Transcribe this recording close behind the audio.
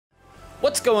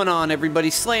What's going on,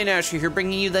 everybody? Slayn here,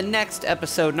 bringing you the next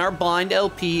episode in our blind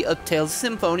LP of Tales of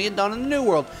Symphonia Dawn in the New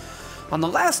World. On the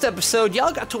last episode,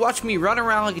 y'all got to watch me run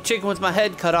around like a chicken with my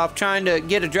head cut off trying to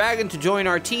get a dragon to join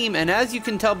our team, and as you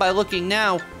can tell by looking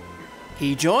now,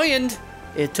 he joined.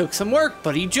 It took some work,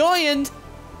 but he joined.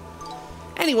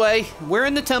 Anyway, we're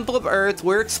in the Temple of Earth,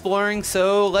 we're exploring,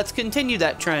 so let's continue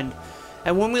that trend.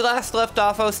 And when we last left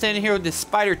off, I was standing here with this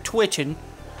spider twitching.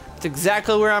 It's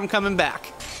exactly where I'm coming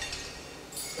back.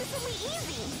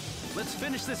 Let's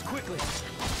finish this quickly.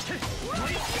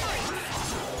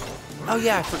 Oh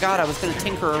yeah, I forgot I was going to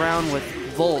tinker around with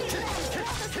Volt.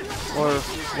 Or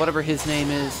whatever his name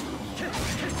is.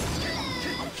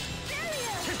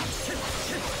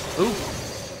 Ooh.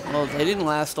 Well, they didn't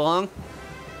last long.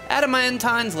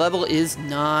 Adamantine's level is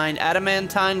 9.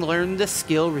 Adamantine learned the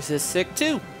skill Resist Sick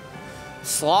 2.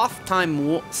 Sloth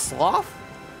time... Sloth?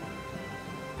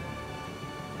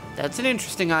 That's an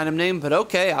interesting item name, but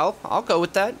okay, I'll go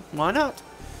with that. Why not?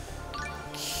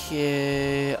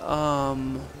 Okay, I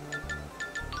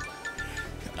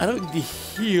don't need to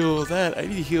heal that. I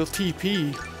need to heal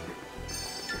TP.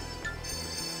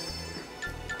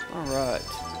 Alright.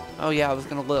 Oh yeah, I was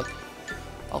gonna look.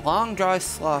 A long dry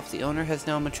sloth. The owner has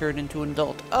now matured into an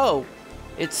adult. Oh!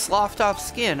 It's sloughed off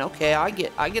skin. Okay, I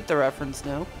get the reference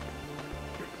now.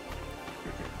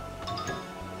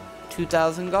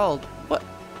 2,000 gold. What?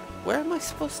 Where am I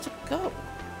supposed to go?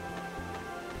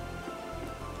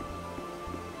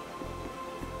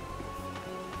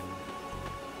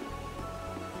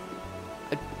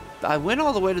 I went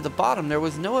all the way to the bottom. There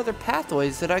was no other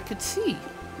pathways that I could see.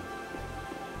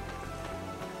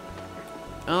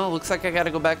 Oh, looks like I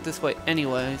gotta go back this way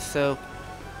anyway, so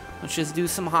let's just do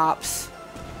some hops.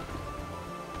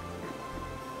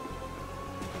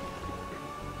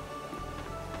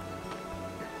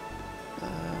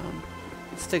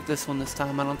 Let's take this one this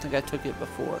time. I don't think I took it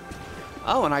before.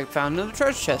 Oh, and I found another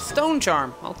treasure chest. Stone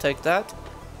charm. I'll take that.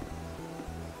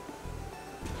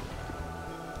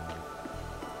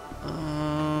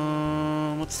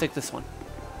 Let's take this one.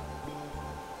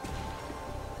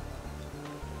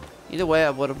 Either way, I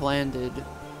would have landed.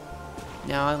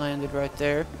 Now I landed right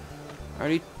there. I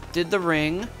already did the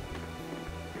ring.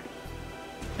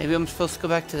 Maybe I'm supposed to go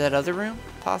back to that other room?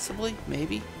 Possibly?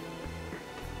 Maybe?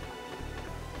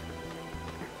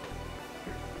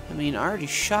 I mean, I already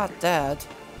shot that.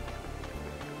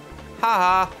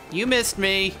 Haha, you missed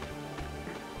me.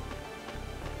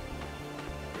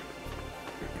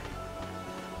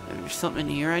 There's something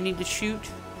in here I need to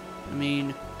shoot. I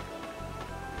mean,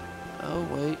 oh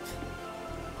wait.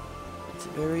 It's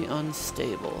very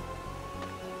unstable.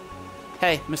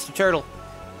 Hey, Mr. Turtle.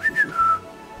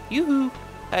 Yoo-hoo.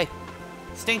 Hey,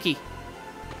 Stinky.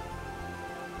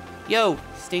 Yo,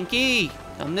 Stinky.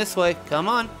 Come this way. Come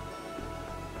on.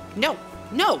 No,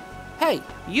 no, hey,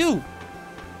 you,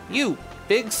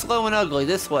 big, slow, and ugly,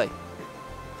 this way.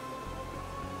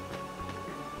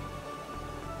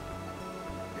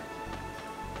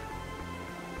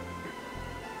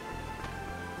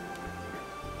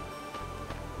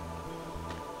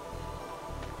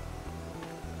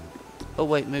 Oh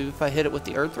wait, maybe if I hit it with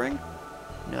the earth ring?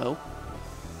 No.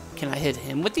 Can I hit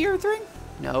him with the earth ring?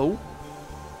 No.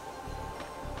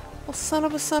 Well, son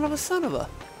of a, son of a, son of a.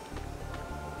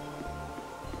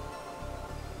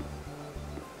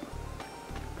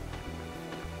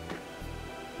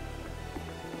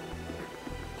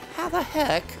 How the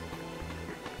heck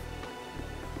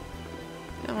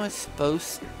am I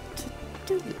supposed to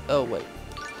do this? Oh, wait.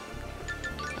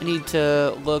 I need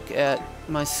to look at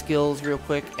my skills real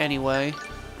quick anyway.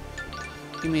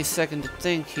 Give me a second to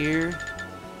think here.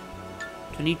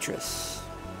 Tonitris.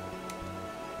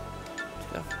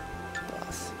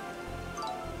 Boss.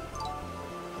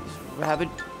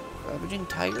 Ravaging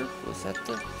Tiger? Was that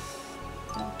the...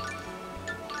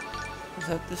 Was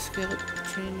that the skill it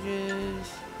changes?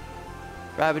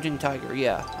 Ravaging Tiger,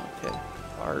 yeah. Okay.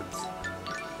 Parts.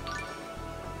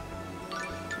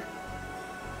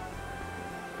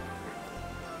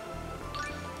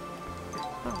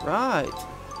 Alright.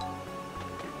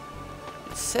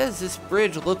 It says this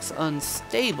bridge looks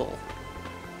unstable.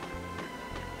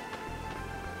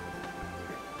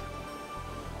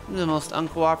 I'm the most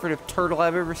uncooperative turtle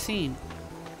I've ever seen.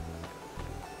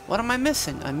 What am I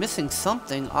missing? I'm missing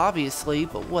something, obviously,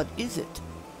 but what is it?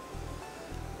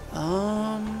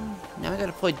 Now I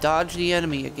gotta play dodge the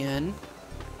enemy again.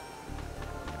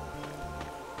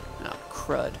 Oh,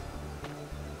 crud.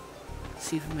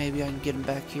 See if maybe I can get him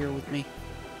back here with me.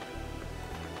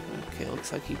 Okay,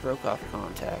 looks like he broke off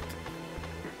contact.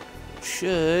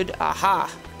 Should,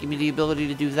 aha, give me the ability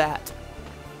to do that.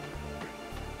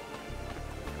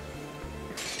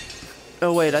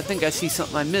 Oh wait, I think I see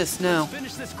something I missed now.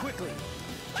 Finish this quickly.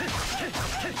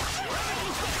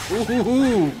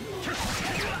 Ooh.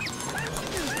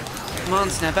 Come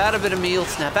on, snap out of it, Emil.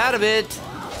 Snap out of it.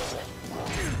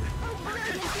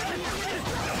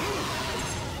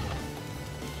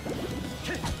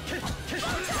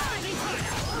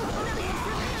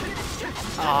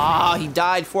 Ah, he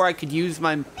died before I could use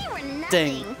my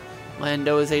thing.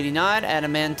 Lando is 89,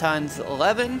 Adamantine's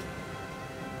 11.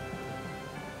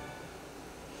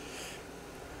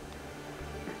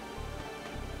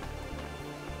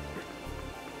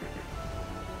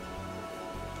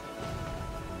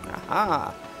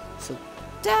 Aha, so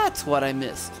that's what I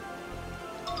missed.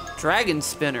 Dragon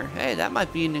Spinner. Hey, that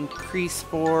might be an increase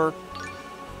for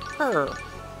her.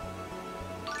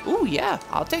 Ooh, yeah,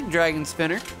 I'll take Dragon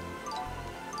Spinner.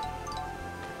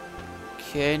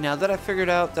 Okay, now that I figured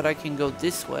out that I can go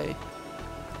this way.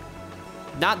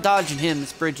 Not dodging him,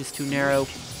 this bridge is too narrow.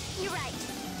 You're right.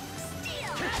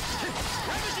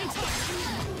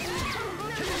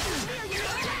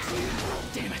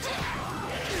 Damn it.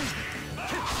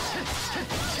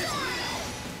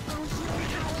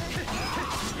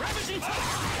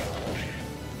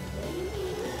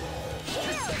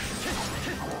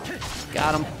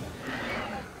 Got him.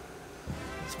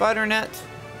 Spider net.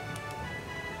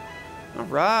 All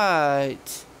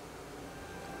right.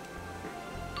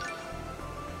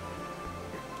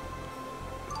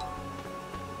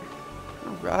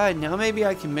 All right, now maybe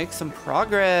I can make some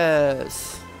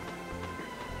progress.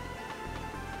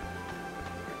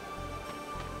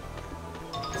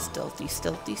 Stealthy,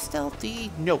 stealthy,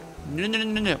 stealthy. No. No, no, no,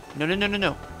 no, no. No, no, no, no,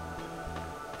 no.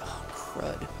 Oh,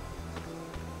 crud.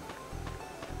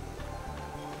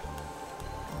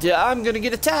 I'm gonna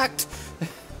get attacked.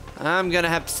 I'm gonna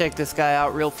have to take this guy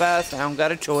out real fast. I don't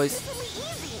got a choice.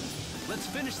 Let's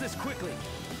finish this quickly.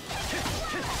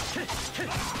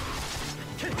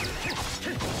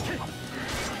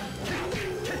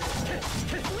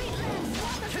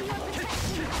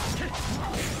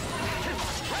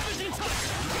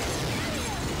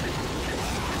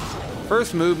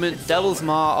 First movement, Devil's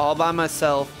Maw all by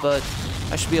myself, but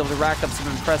I should be able to rack up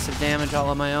some impressive damage all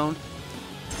on my own.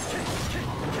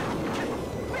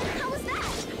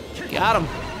 Got him.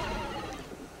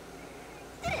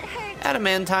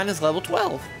 Adamantine is level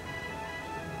 12.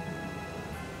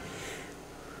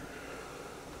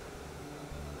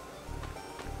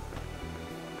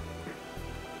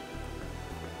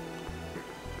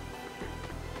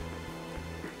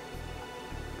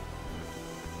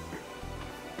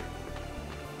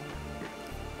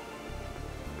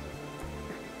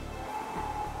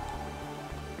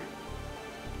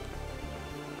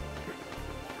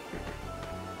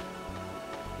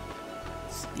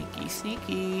 Sneaky,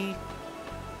 sneaky.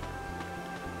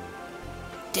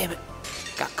 Damn it.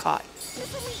 Got caught.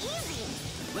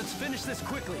 Let's finish this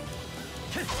quickly.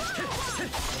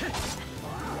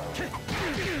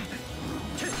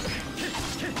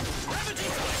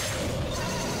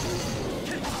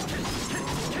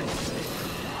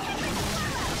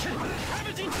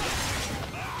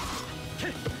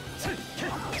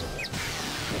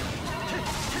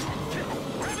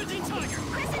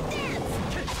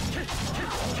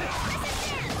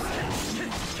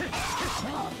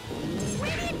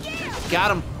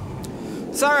 Got him.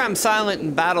 Sorry I'm silent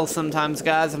in battle sometimes,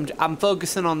 guys. I'm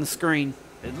focusing on the screen.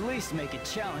 At least make it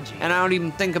challenging. And I don't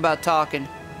even think about talking.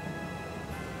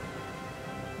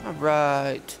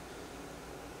 Alright.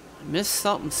 I missed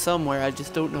something somewhere, I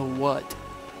just don't know what.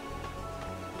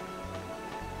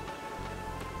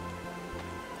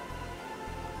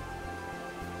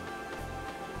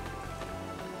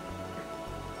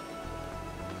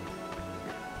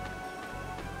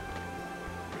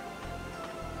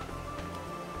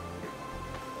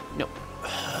 Nope.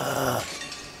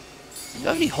 Do you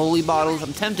have any holy bottles?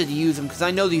 I'm tempted to use them because I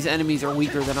know these enemies are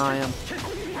weaker than I am.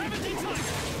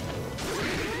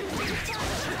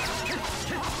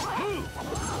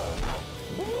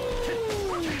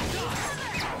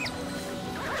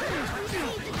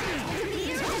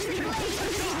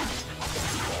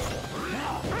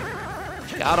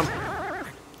 Got him.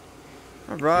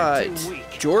 Alright.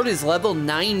 Jord is level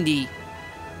 90.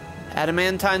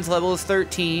 Adamantine's level is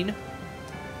 13.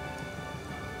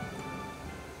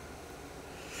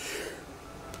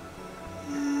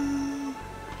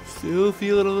 Still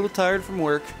feeling a little tired from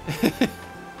work.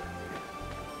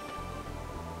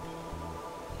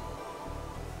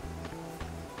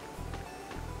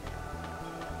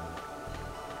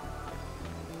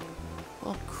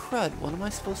 Well, crud, what am I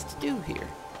supposed to do here?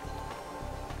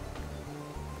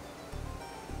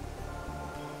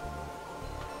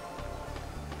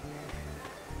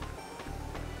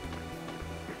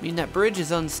 I mean, that bridge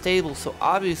is unstable, so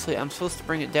obviously I'm supposed to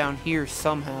bring it down here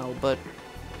somehow, but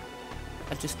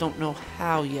I just don't know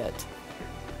how yet.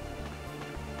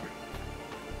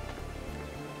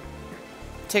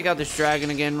 Take out this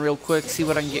dragon again real quick, see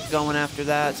what I can get going after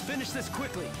that. Let's finish this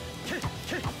quickly.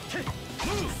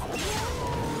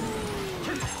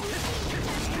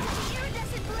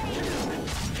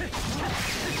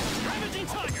 Ravaging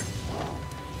tiger.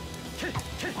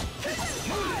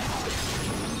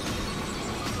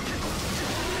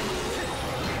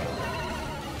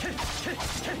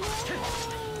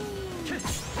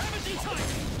 Ravaging tiger.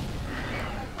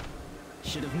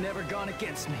 Should have never gone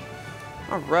against me.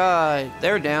 Alright,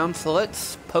 they're down, so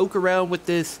let's poke around with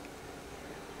this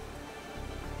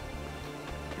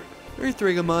Earth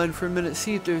ring of mine for a minute,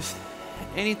 see if there's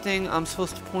anything I'm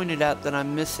supposed to point it at that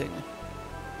I'm missing.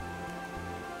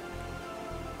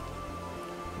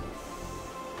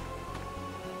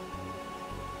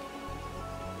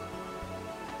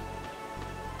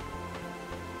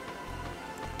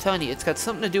 I'm telling you, it's got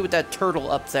something to do with that turtle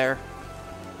up there.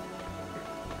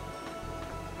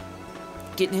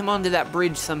 Getting him onto that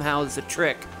bridge somehow is a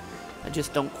trick. I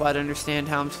just don't quite understand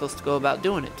how I'm supposed to go about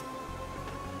doing it.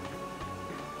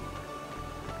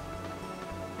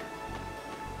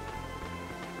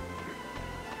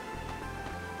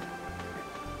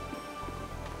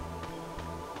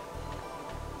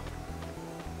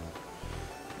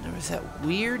 There was that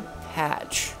weird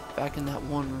patch back in that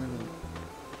one room.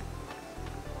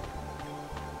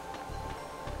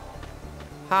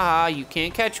 Haha, you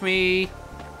can't catch me.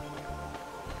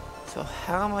 So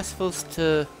how am I supposed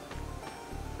to...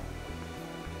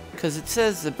 Because it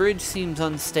says the bridge seems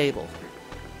unstable.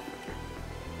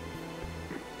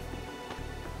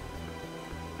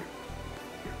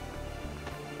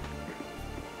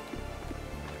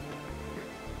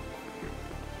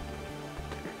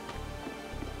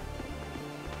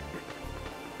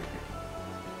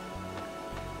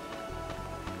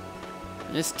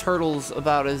 And this turtle's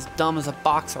about as dumb as a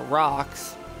box of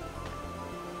rocks.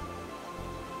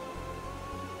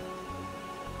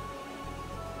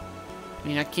 I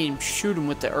mean, I can't even shoot him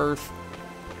with the earth.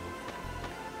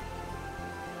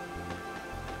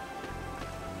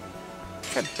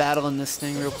 Try battling this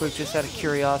thing real quick, just out of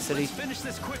curiosity. Let's finish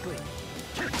this quickly.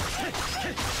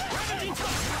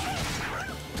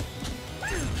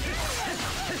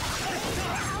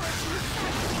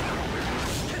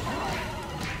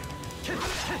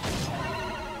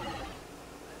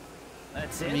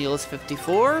 That's it. Meal is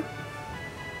 54.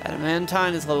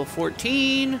 Adamantine is level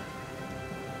 14.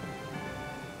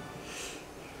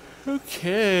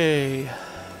 Okay.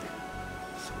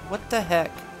 So what the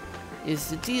heck is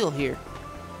the deal here?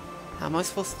 How am I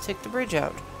supposed to take the bridge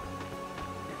out?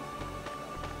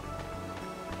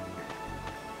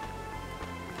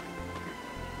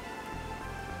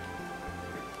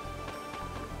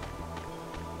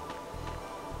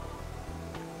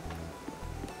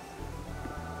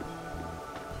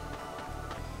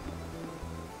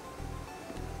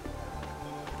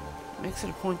 Makes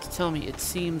it a point to tell me it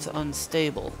seems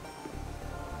unstable.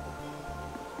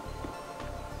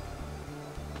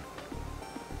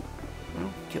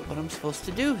 Get what I'm supposed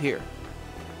to do here.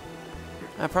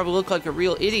 I probably look like a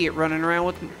real idiot running around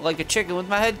with like a chicken with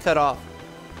my head cut off.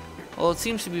 Well, it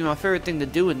seems to be my favorite thing to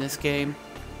do in this game,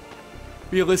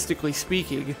 realistically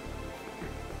speaking.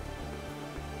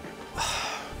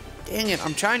 Dang it,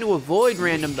 I'm trying to avoid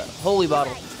random holy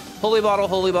bottle. Holy bottle,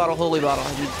 holy bottle, holy bottle.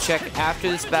 I need to check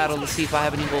after this battle to see if I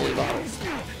have any holy bottles.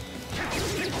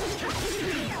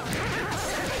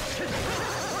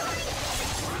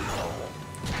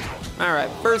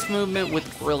 Alright, first movement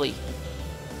with Grilly.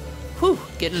 Whew,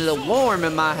 getting a little warm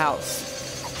in my house.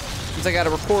 Since I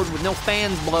gotta record with no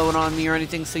fans blowing on me or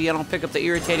anything so you don't pick up the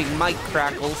irritating mic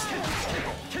crackles.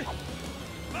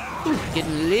 Whew,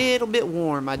 getting a little bit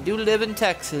warm. I do live in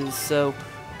Texas, so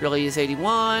Grilly is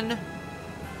 81.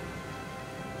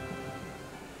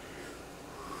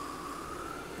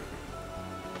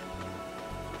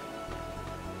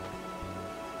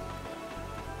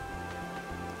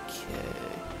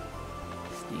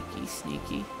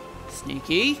 Sneaky.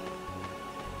 Sneaky.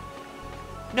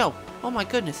 No. Oh my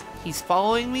goodness. He's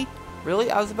following me?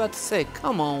 Really? I was about to say,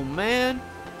 come on, man.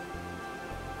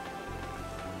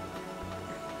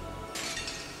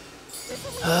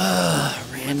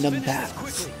 Random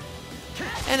battles.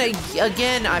 And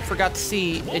again, I forgot to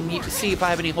see if I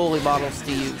have any holy bottles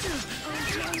to use.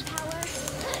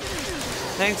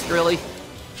 Thanks, Grilly.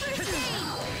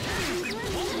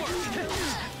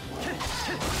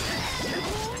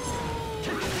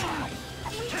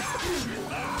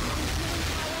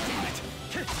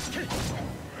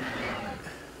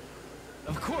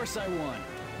 Of course I won.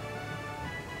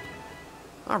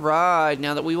 Alright,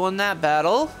 now that we won that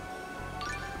battle,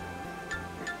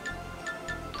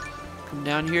 come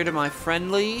down here to my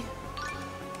friendly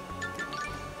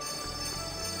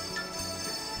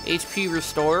HP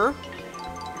restorer.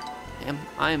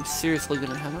 I am seriously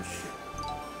gonna, how much?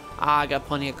 Ah, I got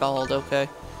plenty of gold, okay.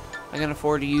 I can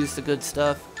afford to use the good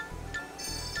stuff.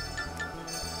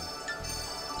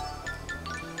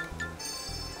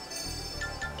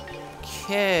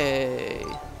 Okay.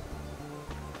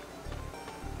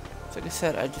 Like I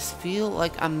said, I just feel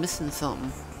like I'm missing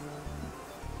something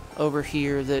over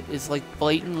here that is like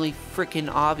blatantly freaking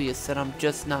obvious that I'm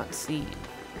just not seeing.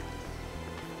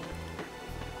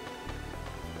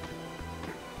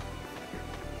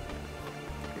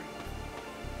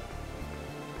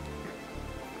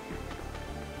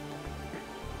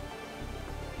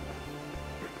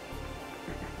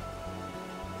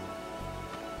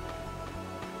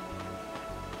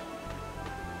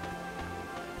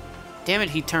 Damn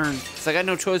it, he turned. Because I got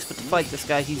no choice but to fight this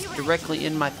guy. He's directly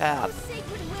in my path.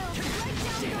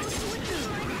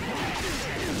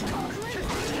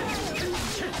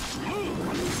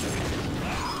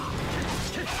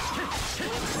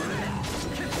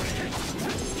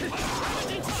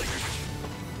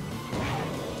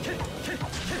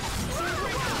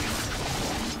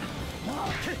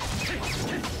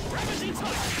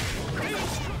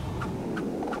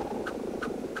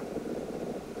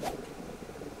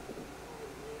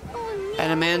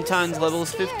 Adamantine's level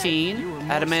is 15.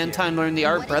 Adamantine learned the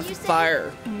art Breath of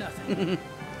Fire.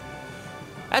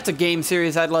 That's a game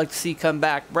series I'd like to see come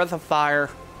back. Breath of Fire.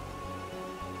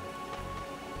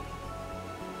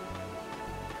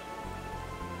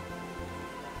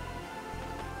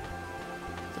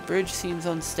 The bridge seems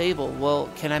unstable. Well,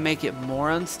 can I make it more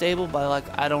unstable by, like,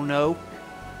 I don't know,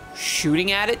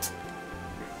 shooting at it?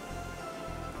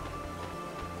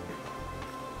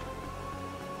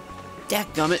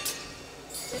 Dadgummit.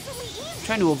 I'm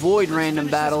trying to avoid random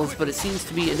battles, but it seems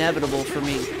to be inevitable for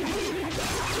me.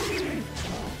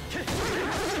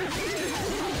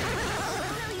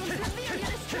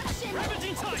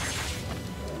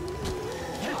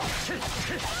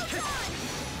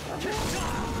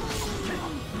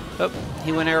 Oh,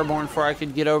 he went airborne before I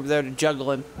could get over there to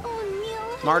juggle him.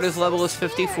 Marta's level is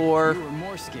 54. You were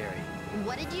more scary.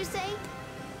 What did you say?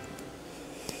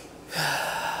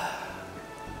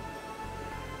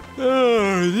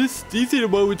 These are the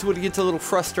moments when it gets a little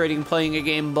frustrating playing a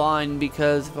game blind,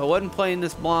 because if I wasn't playing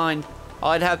this blind,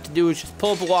 all I'd have to do is just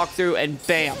pull up a walkthrough and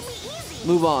bam,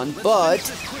 move on. But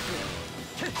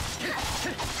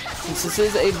since this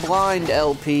is a blind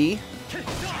LP,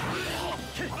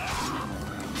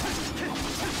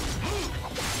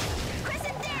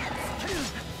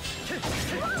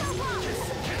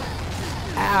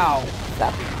 ow,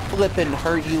 that flippin'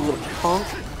 hurt, you little punk.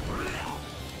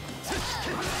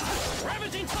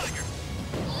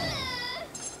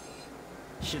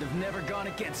 Should have never gone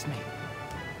against me.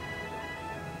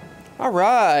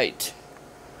 Alright.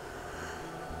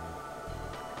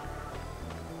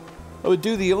 I would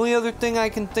do the only other thing I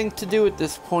can think to do at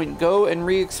this point. Go and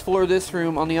re-explore this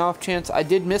room on the off chance I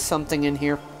did miss something in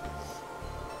here.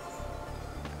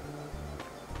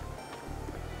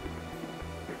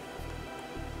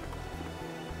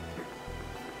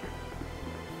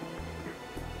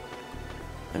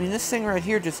 I mean, this thing right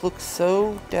here just looks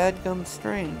so dadgum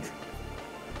strange.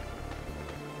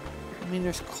 I mean,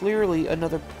 there's clearly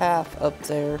another path up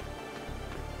there.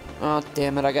 Oh,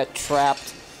 damn it, I got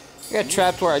trapped. I got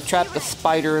trapped where I trapped the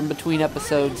spider in between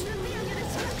episodes.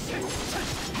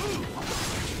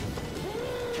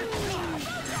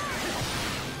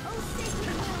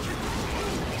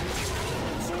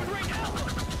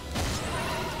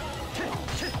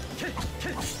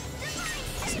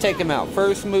 Let's take him out.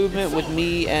 First movement with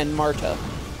me and Marta.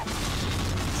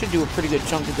 Should do a pretty good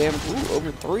chunk of damage. Ooh,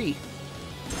 over 3.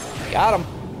 Got him.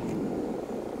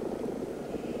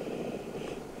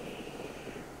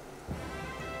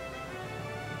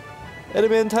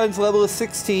 Adamantine's level is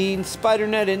 16. Spider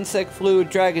net, insect fluid,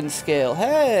 dragon scale.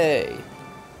 Hey!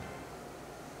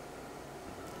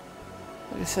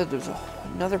 Like I said, there's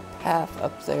another path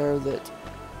up there that...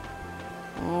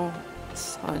 Oh,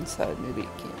 hindsight, maybe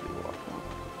it can't be walked on.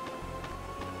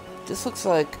 This looks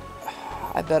like...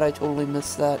 I bet I totally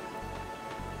missed that.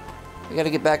 I gotta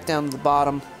get back down to the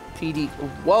bottom. PD.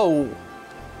 Whoa!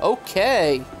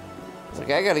 Okay! It's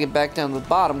like, I gotta get back down to the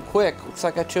bottom quick. Looks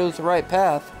like I chose the right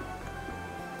path.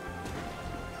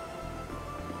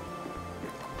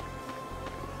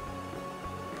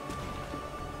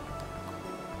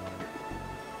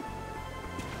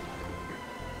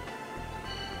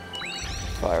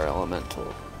 Fire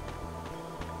elemental.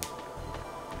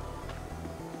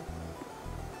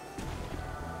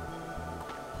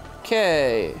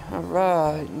 Okay,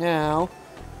 alright, now,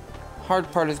 hard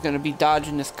part is going to be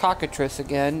dodging this cockatrice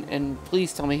again, and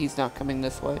please tell me he's not coming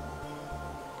this way.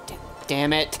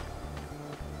 Damn it.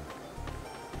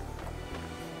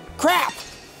 Crap!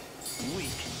 Weak.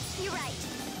 You're right.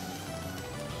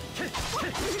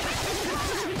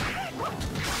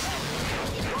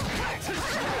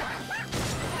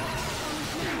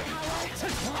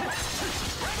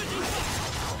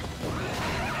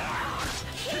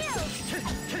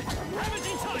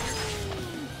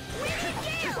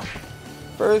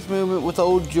 First movement with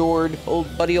old Jord,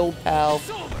 old buddy, old pal.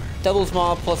 Devil's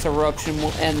Maw plus Eruption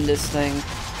will end this thing.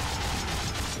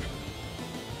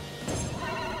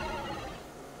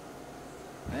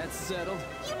 That's settled.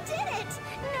 You did it!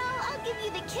 Now I'll give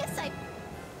you the kiss I...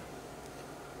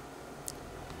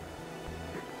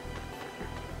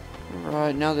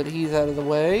 Alright, now that he's out of the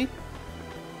way,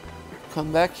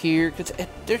 come back here, because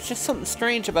there's just something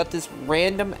strange about this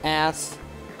random ass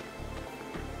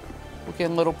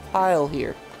looking little pile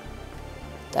here.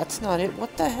 That's not it.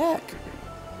 What the heck?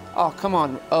 Oh, come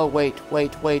on. Oh, wait.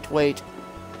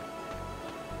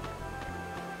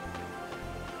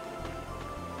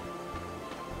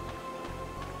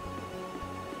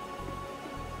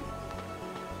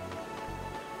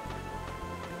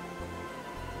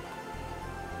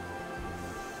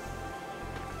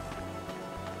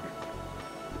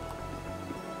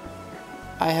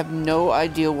 I have no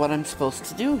idea what I'm supposed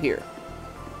to do here.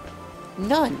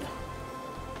 None. As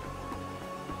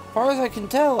far as I can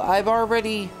tell, I've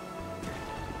already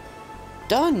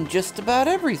done just about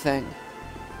everything.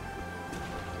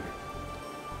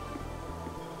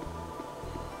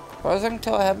 As far as I can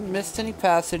tell, I haven't missed any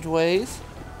passageways.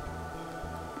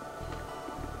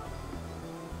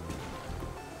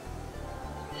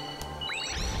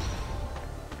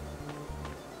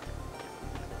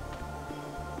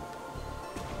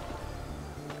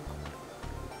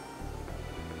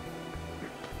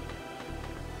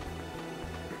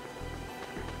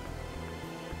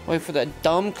 Wait for that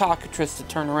dumb cockatrice to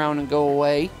turn around and go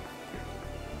away.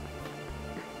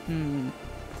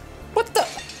 What the?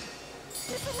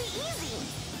 This will be easy.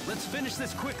 Let's finish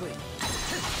this quickly.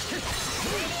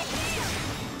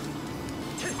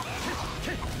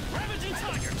 Ravaging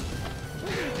tiger.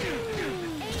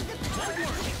 Aid the power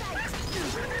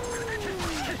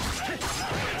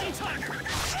of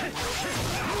sight.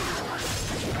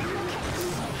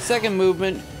 Second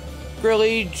movement,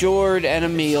 Grilly, Jord, and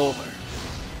Emil.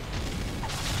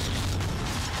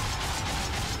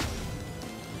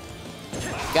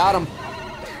 Got him.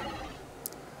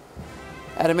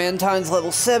 Adamantine's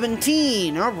level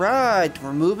 17. Alright,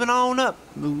 we're moving on up.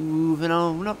 Moving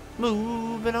on up.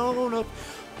 Moving on up.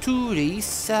 To the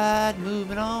east side.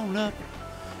 Moving on up.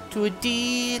 To a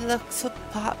deluxe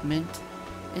apartment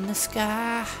in the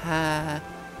sky.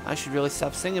 I should really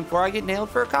stop singing before I get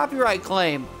nailed for a copyright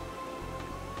claim.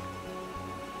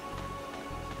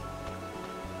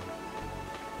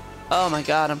 Oh my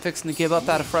god, I'm fixing to give up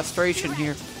out of frustration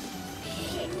here.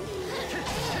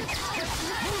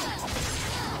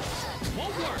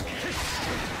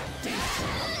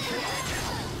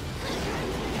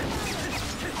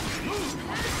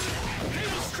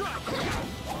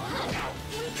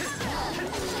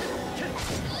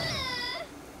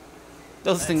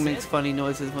 Those things makes funny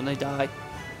noises when they die.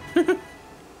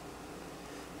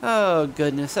 Oh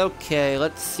goodness, okay,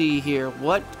 let's see here.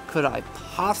 What could I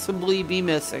possibly be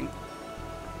missing?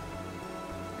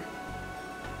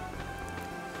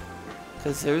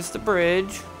 Because there's the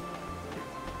bridge.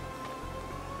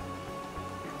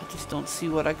 I just don't see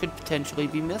what I could potentially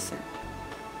be missing.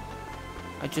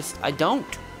 I don't.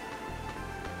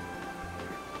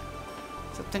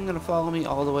 Is that thing gonna follow me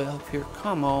all the way up here?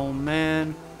 Come on,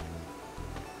 man.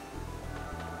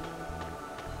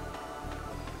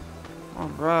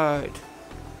 Alright.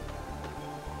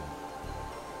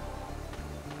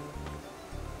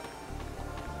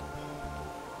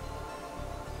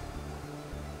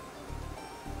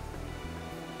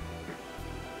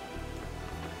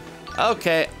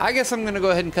 Okay, I guess I'm going to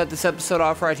go ahead and cut this episode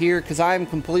off right here because I'm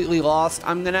completely lost.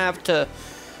 I'm going to have to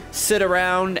sit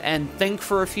around and think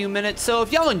for a few minutes. So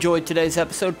if y'all enjoyed today's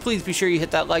episode, please be sure you hit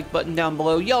that like button down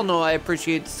below. Y'all know I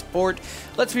appreciate the support.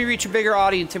 Lets me reach a bigger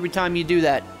audience every time you do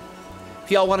that. If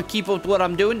y'all want to keep up with what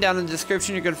I'm doing, down in the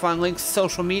description you're going to find links to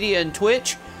social media and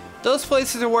Twitch. Those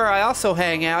places are where I also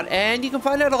hang out, and you can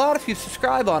find out a lot if you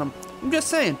subscribe on them. I'm just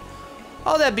saying.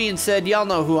 All that being said, y'all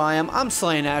know who I am. I'm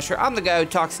Slayn Asher. I'm the guy who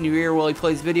talks in your ear while he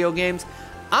plays video games.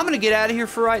 I'm going to get out of here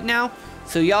for right now.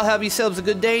 So y'all have yourselves a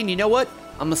good day, and you know what?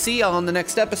 I'm going to see y'all on the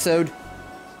next episode.